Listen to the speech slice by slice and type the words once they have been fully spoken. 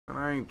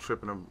I ain't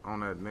tripping on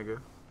that nigga.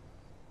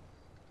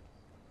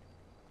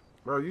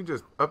 Bro, you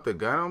just upped the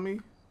gun on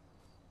me?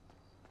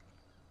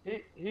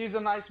 He's a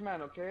nice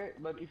man, okay?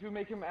 But if you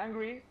make him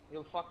angry,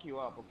 he'll fuck you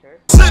up, okay?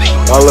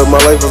 I live my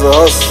life as a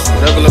hustle.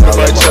 Never let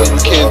nobody tell you we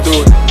can't do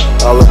it.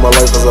 I live my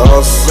life as a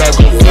hustle.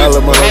 I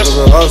live my life as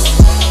a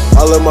hustle.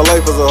 I live my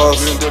life as a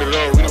hustle. We done did it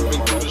all. We done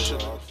been through this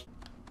shit.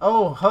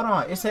 Oh, hold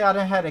on. It said I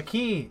didn't have a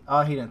key.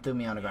 Oh, he done threw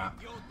me on the ground.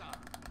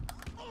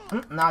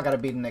 Now I gotta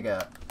beat a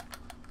nigga up.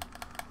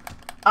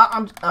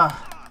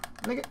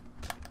 Nigga.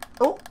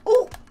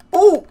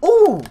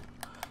 Ooh.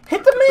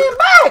 Hit the man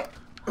back.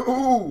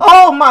 Ooh.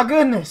 Oh my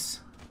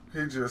goodness.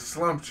 He just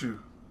slumped you.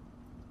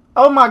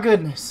 Oh my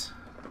goodness.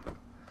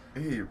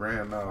 He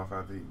ran off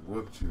after he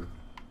whooped you.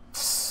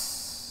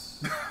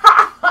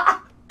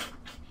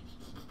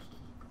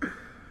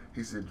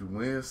 He said you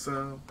win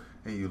some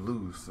and you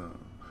lose some.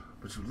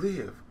 But you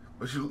live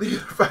to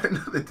fight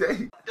another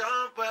day.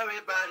 Don't worry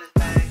about it.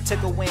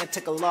 Took a win,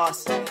 took a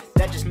loss.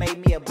 That just made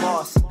me a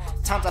boss.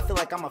 Times I feel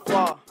like I'm a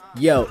flaw.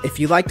 Yo, if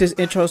you like this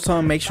intro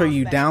song, make sure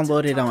you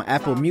download it on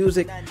Apple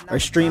Music or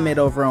stream it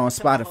over on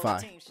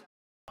Spotify.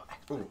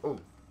 Ooh.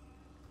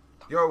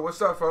 Yo,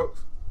 what's up,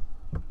 folks?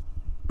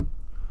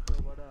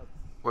 What up?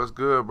 What's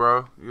good,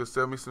 bro? You'll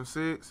sell me some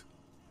seeds?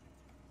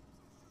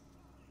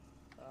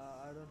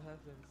 I don't have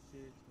any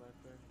seeds, my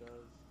friend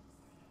does.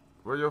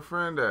 Where your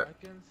friend at? I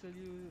can sell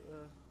you,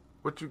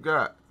 What you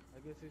got? I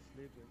guess he's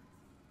sleeping.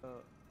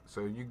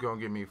 So you gonna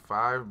give me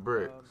 5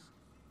 bricks,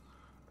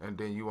 and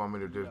then you want me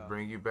to just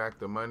bring you back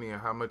the money,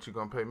 and how much you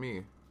gonna pay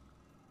me?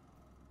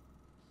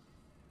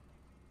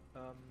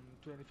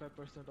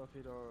 25% of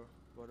it or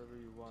whatever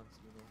you want,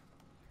 you know.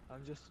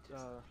 I'm just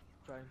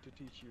trying to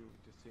teach you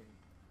to sing.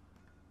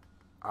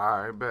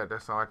 Alright, bet.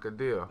 That sound like a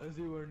deal. As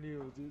you were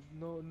new,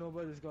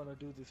 nobody's gonna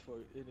do this for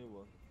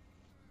anyone.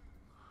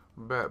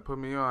 Bet. Put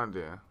me on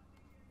then.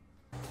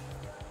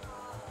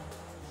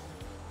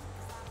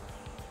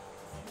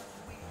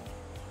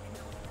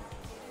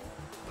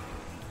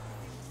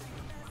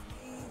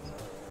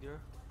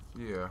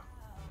 Here?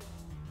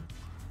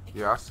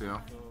 Yeah, I see him.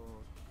 So,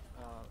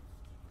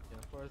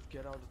 first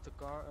get out of the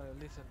car.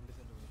 Listen to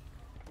me.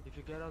 If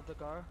you get out of the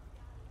car,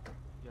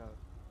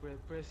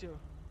 press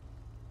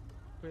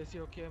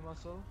your K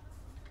muscle.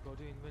 Go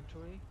to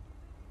inventory.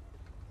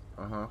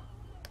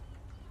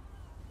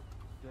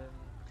 Then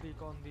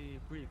click on the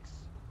bricks.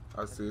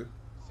 I see.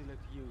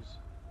 Select use.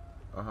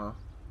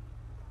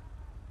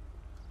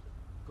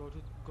 Go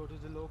to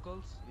the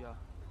locals. Yeah.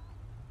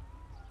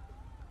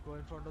 Go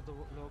in front of the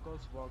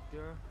locals, walk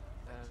there,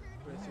 and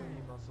press your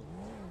E muscle.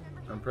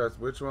 And press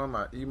which one?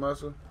 My E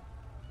muscle?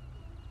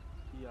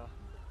 Yeah.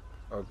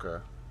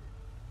 Okay.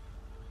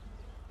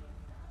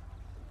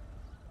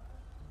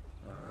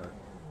 Alright.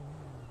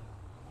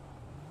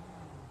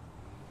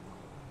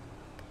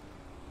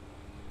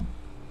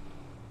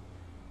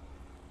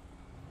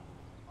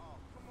 Oh,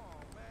 come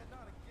on, man,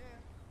 not again.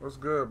 What's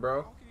good,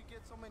 bro? How can you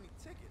get so many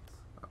tickets?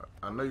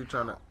 I know you're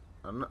trying to.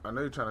 I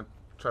know you're trying to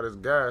try this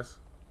gas.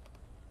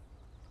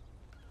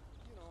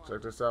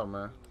 Check this out,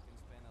 man.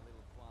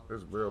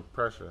 It's real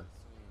pressure.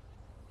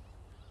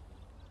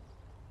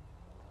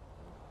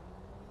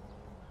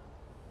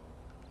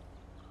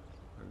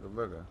 Good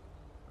looking.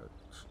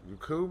 You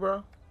cool,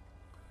 bro?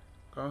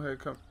 Go ahead,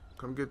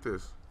 come get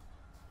this.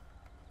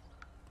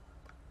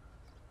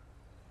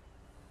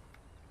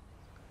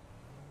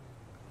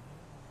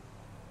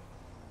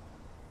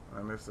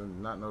 And this is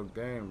not no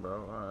game,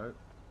 bro. All right.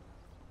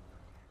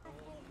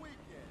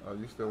 Oh,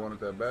 you still wanted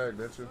that bag,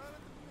 didn't you?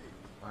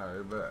 All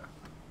right, bet.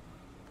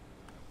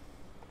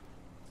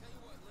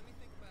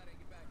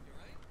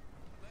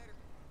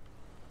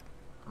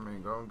 I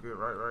mean, go and get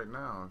right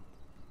now.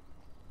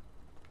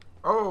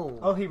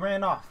 Oh, he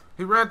ran off.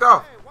 He ran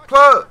off.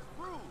 Plug.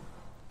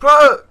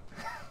 The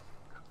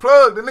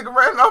nigga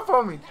ran off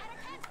on me.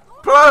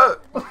 Plug.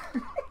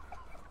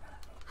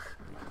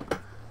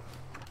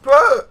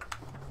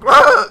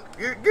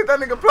 Get that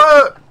nigga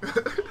Plug.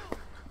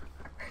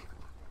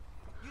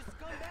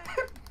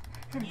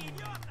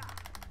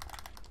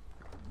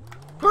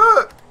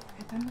 Plug.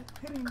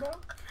 Hit him, bro.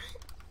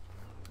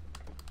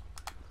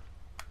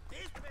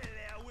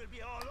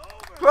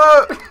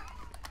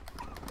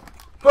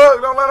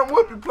 Plug, don't let him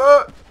whoop you,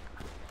 Plug.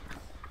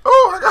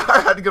 Oh, I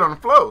had to get on the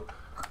floor.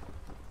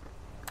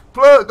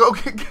 Plug, go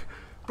get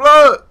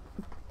Plug.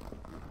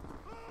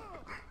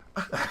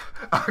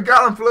 I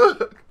got him,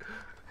 Plug.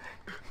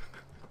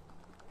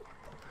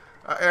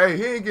 Hey,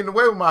 he ain't getting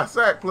away with my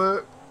sack,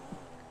 Plug.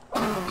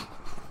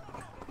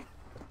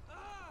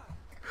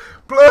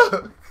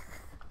 Plug.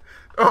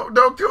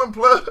 Don't kill him,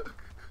 Plug.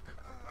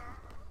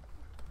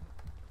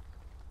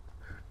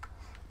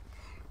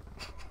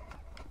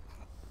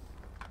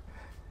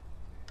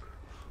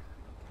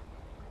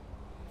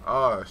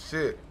 Oh,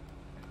 shit.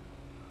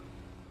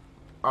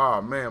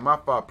 Oh, man, my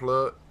fault,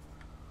 Plug.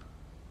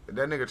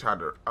 That nigga tried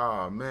to,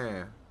 oh,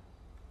 man.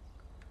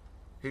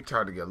 He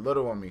tried to get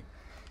little on me.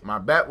 My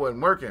bat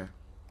wasn't working.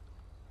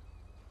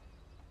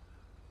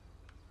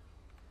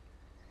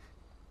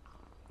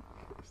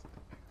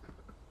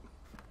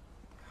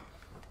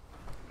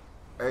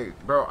 Hey,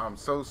 bro, I'm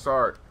so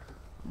sorry.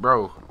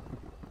 Bro,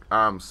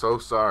 I'm so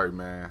sorry,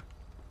 man.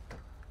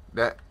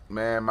 That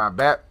man, my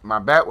bat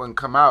wouldn't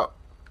come out.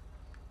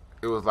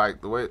 It was like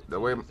the way Use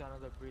another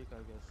brick, I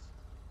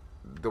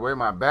guess.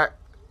 my back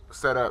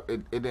set up,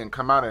 it didn't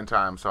come out in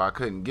time, so I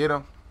couldn't get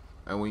him.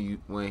 And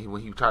when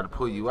he tried to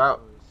pull you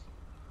out,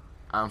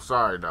 I'm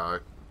sorry,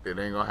 dog. It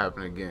ain't gonna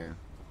happen again.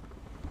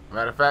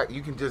 Matter of fact,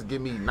 you can just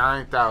give me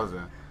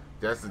 9,000.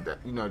 Just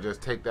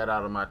just take that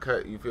out of my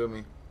cut. You feel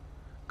me?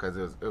 Cause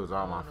it was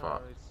all my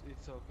fault.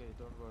 It's okay.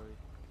 Don't worry.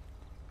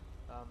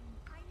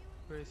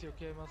 Press your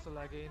K muscle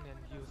again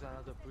and use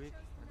another brick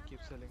and keep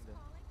selling them.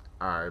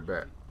 All right,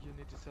 bet. You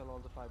need to sell all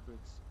the 5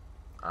 bricks.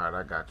 All right,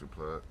 I got you,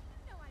 plug.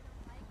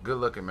 Good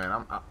looking,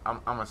 man.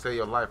 I'm gonna save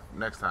your life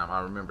next time.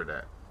 I remember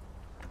that.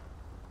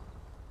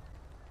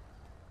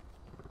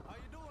 How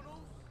you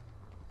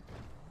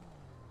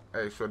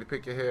doing, Hey, shorty,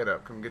 pick your head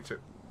up. Come get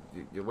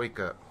your wake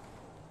up.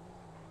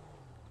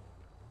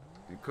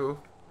 You cool?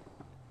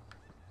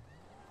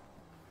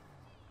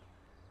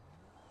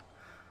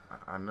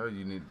 I know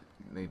you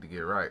need to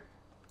get right.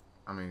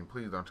 I mean,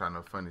 please don't try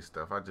no funny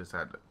stuff. I just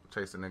had to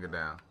chase a nigga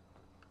down.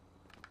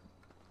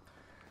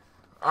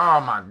 Oh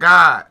my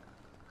God!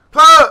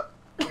 Plug!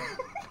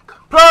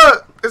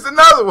 Plug! It's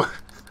another one.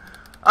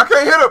 I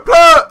can't hit it.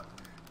 Plug!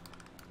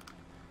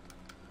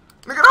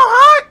 Nigga, don't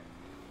hide.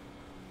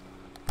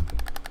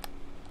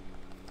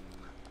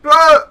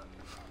 Plug!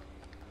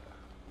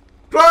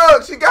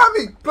 Plug! She got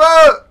me.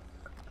 Plug!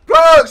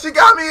 Plug! She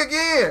got me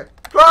again.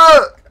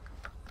 Plug!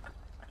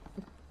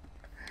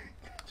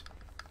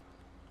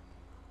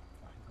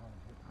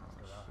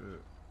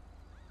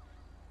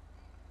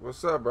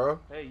 What's up, bro?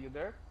 Hey, you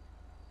there?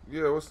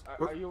 Yeah,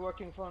 Are you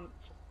working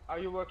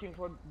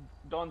for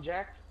Don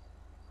Jack?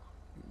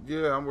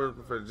 Yeah, I'm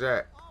working for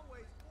Jack.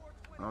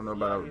 I don't know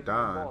about he's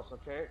Don. my boss,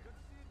 okay?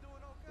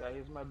 Yeah,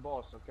 he's my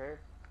boss, okay?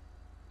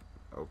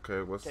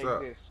 Okay, what's Take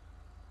up? this.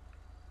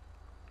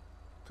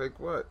 Take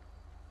what?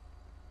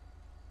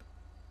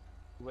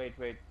 Wait.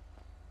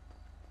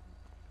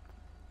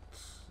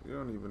 You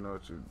don't even know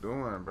what you're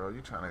doing, bro.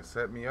 You trying to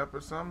set me up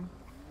or something?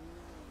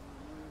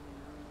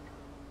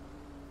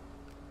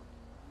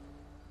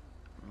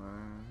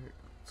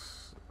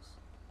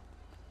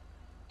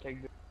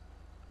 Take this.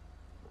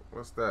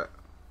 What's that?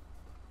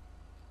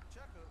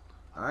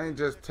 I ain't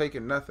just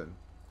taking nothing.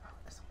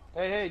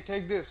 Hey,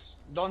 take this.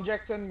 Don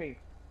Jack sent me.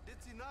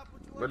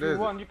 What If you is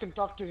want, you can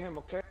talk to him,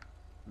 okay?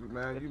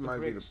 Man, It's you the might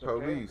bricks, be the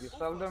police. Okay?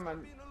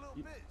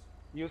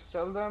 You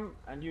sell them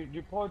and you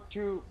report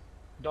to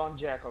Don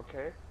Jack,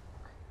 okay?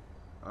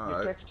 You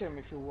Alright. text him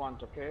if you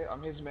want, okay?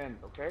 I'm his man,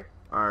 okay?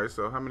 Alright,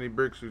 so how many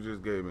bricks you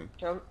just gave me?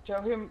 Tell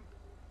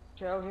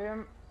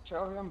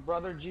him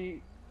Brother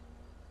G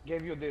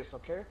gave you this,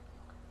 okay?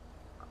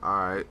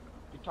 Alright.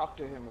 You talk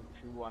to him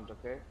if you want,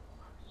 okay?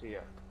 See ya.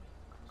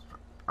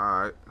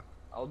 Alright.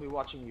 I'll be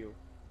watching you.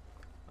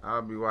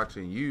 I'll be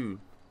watching you.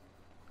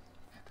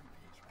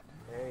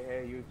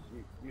 Hey,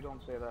 you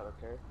don't say that,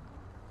 okay?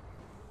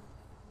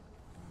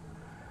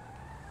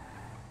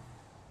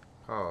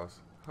 Pause.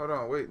 Hold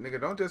on, wait, nigga.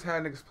 Don't just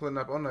have niggas pulling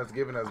up on us,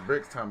 giving us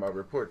bricks, talking about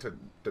report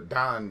to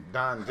Don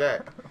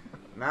Jack.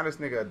 Now this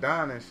nigga a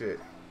Don and shit.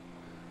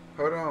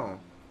 Hold on.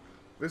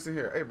 Listen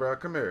here. Hey, bro,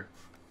 come here.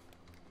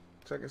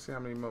 Check and see how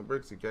many more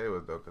bricks he gave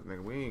us, though, because,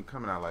 nigga, we ain't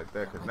coming out like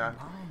that, because now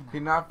he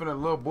not finna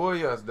little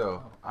boy us,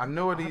 though. I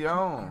know what he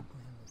on.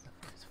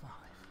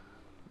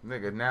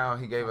 Nigga, now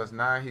he gave us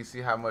 9. He see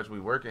how much we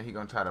working. He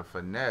gonna try to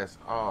finesse.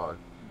 Oh,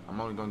 I'm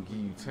only gonna give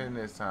you 10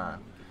 this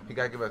time. He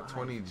gotta give us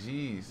 20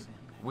 G's.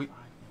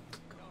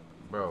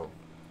 Bro,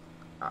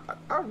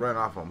 I run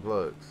off on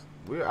plugs.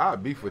 I'll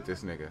beef with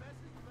this nigga.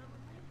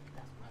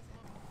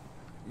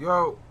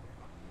 Yo.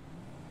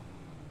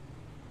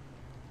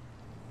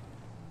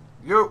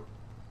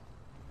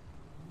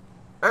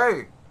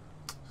 Hey,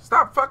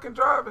 stop fucking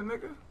driving,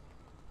 nigga.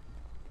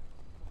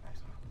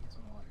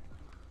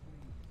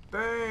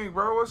 Dang,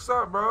 bro, what's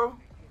up, bro?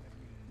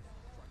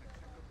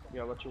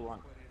 Yeah, what you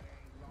want?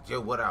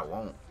 Yo, what I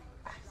want.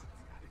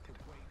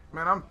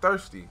 Man, I'm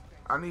thirsty.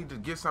 I need to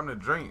get something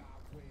to drink.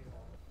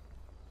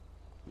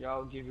 Yeah,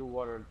 I'll give you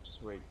water.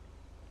 Just wait.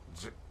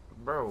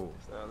 Bro.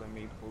 Let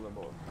me pull the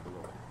boat.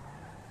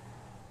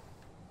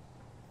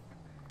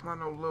 I'm not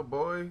no little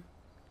boy.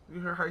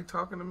 You hear how he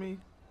talking to me?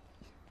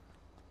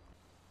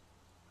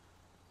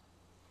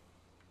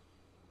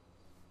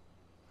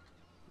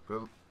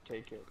 Good.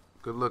 Take it.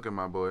 Good looking,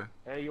 my boy.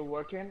 Hey, you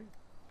working?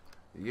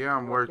 Yeah,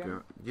 I'm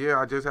working. Yeah,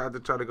 I just had to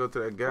try to go to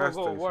that gas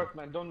Go station. work,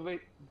 man. Don't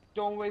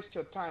waste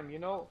your time, you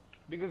know?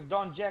 Because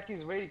Don Jack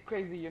is very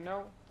crazy, you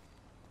know?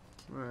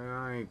 Man,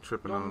 I ain't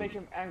tripping on. Don't make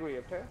him angry,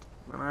 okay?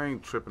 Man, I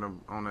ain't tripping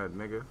on that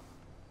nigga.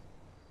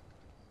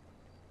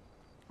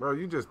 Bro,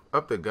 you just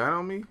upped the gun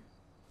on me?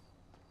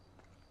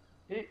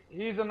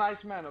 He's a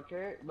nice man,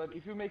 okay? But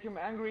if you make him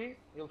angry,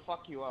 he'll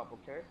fuck you up,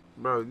 okay?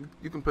 Bro,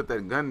 you can put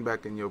that gun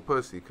back in your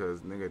pussy, cause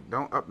nigga,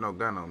 don't up no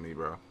gun on me,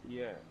 bro.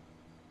 Yeah.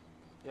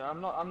 Yeah,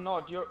 I'm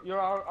not. You're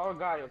our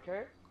guy,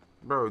 okay?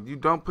 Bro, you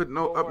don't put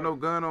Don't up worry. no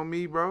gun on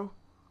me, bro.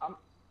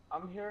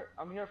 I'm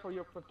here for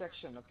your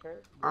protection, okay?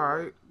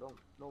 Alright. Don't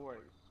worry.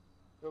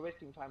 You're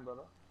wasting time,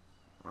 brother.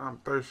 I'm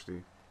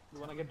thirsty. You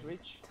wanna get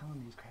rich? Tell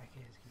him these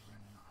crackheads keep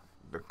running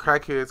off. The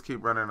crackheads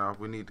keep running off.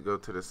 We need to go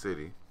to the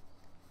city.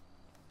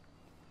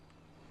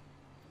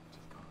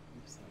 Just call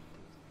him yourself,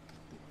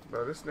 please.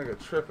 Bro, this nigga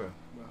tripping.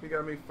 He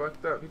got me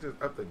fucked up. He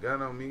just upped the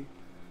gun on me.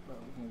 Bro,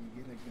 when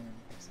we get a gun,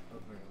 it's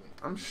over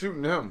with. I'm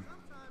shooting him.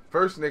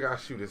 First nigga I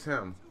shoot is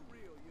him.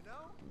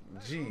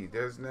 G,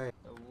 that's his name.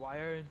 Why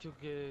aren't you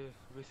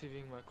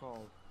receiving my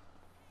call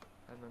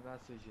and the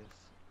messages?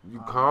 You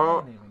I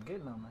called? didn't even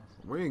get no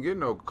message. We ain't getting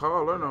no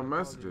call or no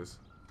messages.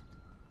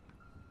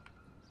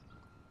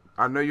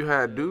 I know you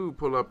had dude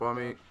pull up on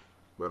me,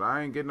 but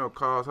I ain't getting no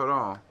calls. Hold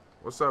on.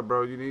 What's up,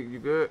 bro? You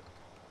good?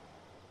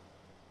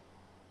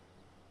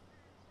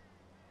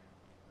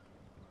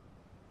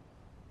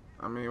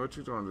 I mean, what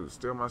you gonna do?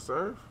 Steal my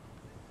surf?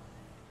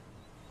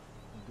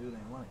 The dude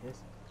ain't want to hit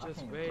him.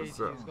 Just wait, he's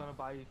What's up? gonna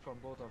buy it from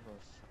both of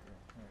us. Yeah,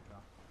 there you go.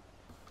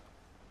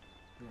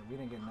 Yeah, we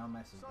didn't get no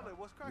message. Sunday, Though.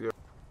 what's cracking? Yeah.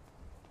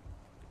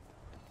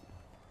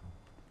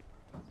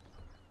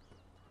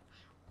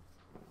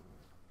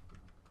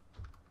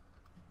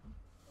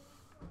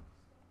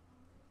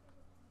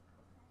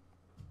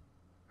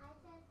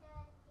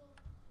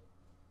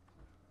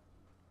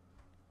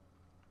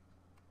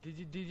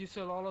 Did you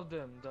sell all of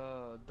them?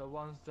 The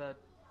ones that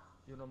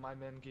my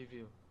man gave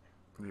you.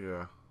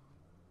 Yeah.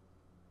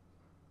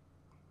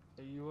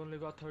 You only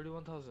got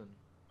 31,000.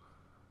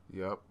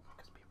 Yep.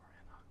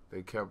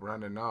 They kept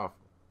running off.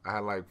 I had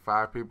like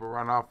 5 people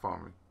run off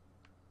on me.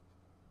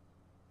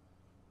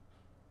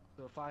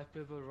 So 5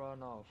 people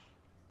run off.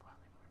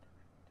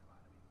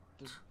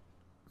 It's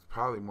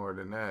probably more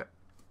than that.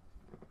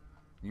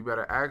 You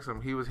better ask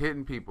him. He was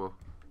hitting people.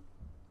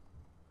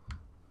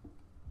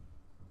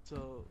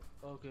 So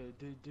okay,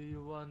 do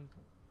you want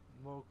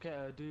more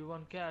do you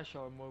want cash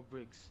or more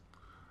bricks?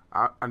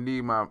 I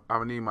need my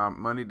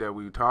money that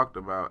we talked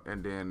about,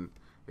 and then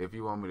if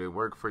you want me to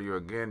work for you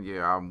again,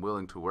 yeah, I'm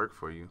willing to work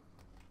for you.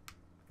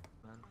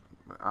 Man.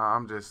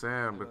 I'm just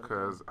saying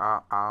because I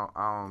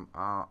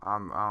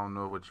don't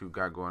know what you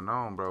got going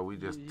on, bro. We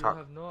just You talk,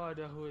 have no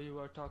idea who you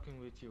are talking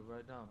with you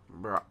right now.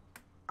 bro.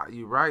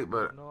 You right,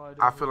 but No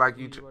idea I feel like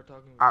who you. are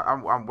talking with.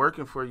 I'm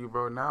working for you,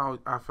 bro. Now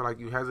I feel like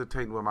you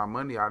hesitating with my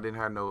money. I didn't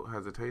have no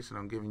hesitation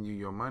on giving you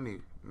your money.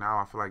 Now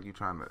I feel like you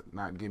trying to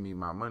not give me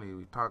my money.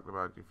 We talked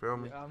about. You feel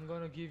me? Yeah, I'm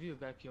gonna give you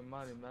back your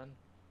money, man.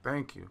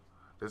 Thank you.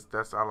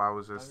 That's all I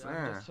was just I'm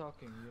saying. just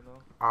talking,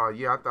 Oh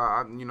yeah,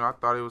 I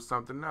thought it was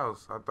something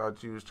else. I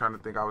thought you was trying to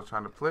think I was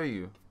trying to play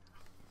you.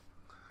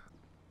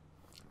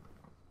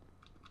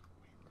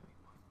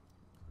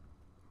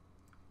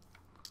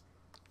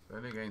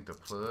 That nigga ain't the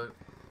plug.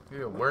 He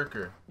a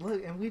worker.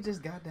 Look, and we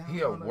just got down. He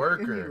a on him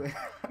worker. Anyway.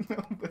 I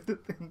know, but the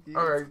thing is,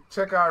 All right,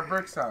 check our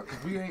bricks out. Cause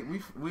we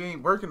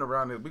ain't working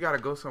around it. We gotta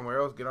go somewhere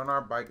else. Get on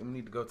our bike and we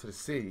need to go to the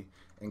city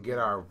and get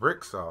our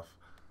bricks off.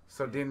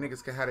 So then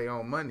niggas can have their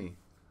own money.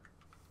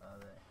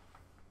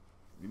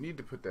 You need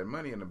to put that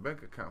money in the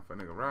bank account for a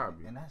nigga rob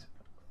you. and that's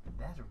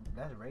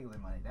regular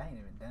money. That ain't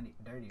even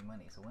dirty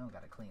money, so we don't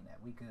gotta clean that.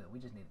 We good. We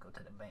just need to go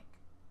to the bank.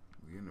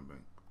 We in the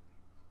bank.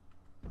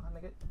 Oh,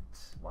 nigga,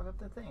 walk up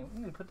the thing.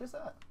 We need to put this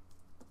up.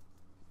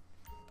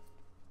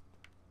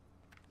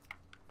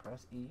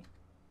 Press E.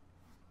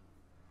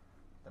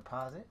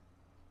 Deposit.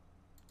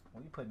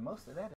 We put most of that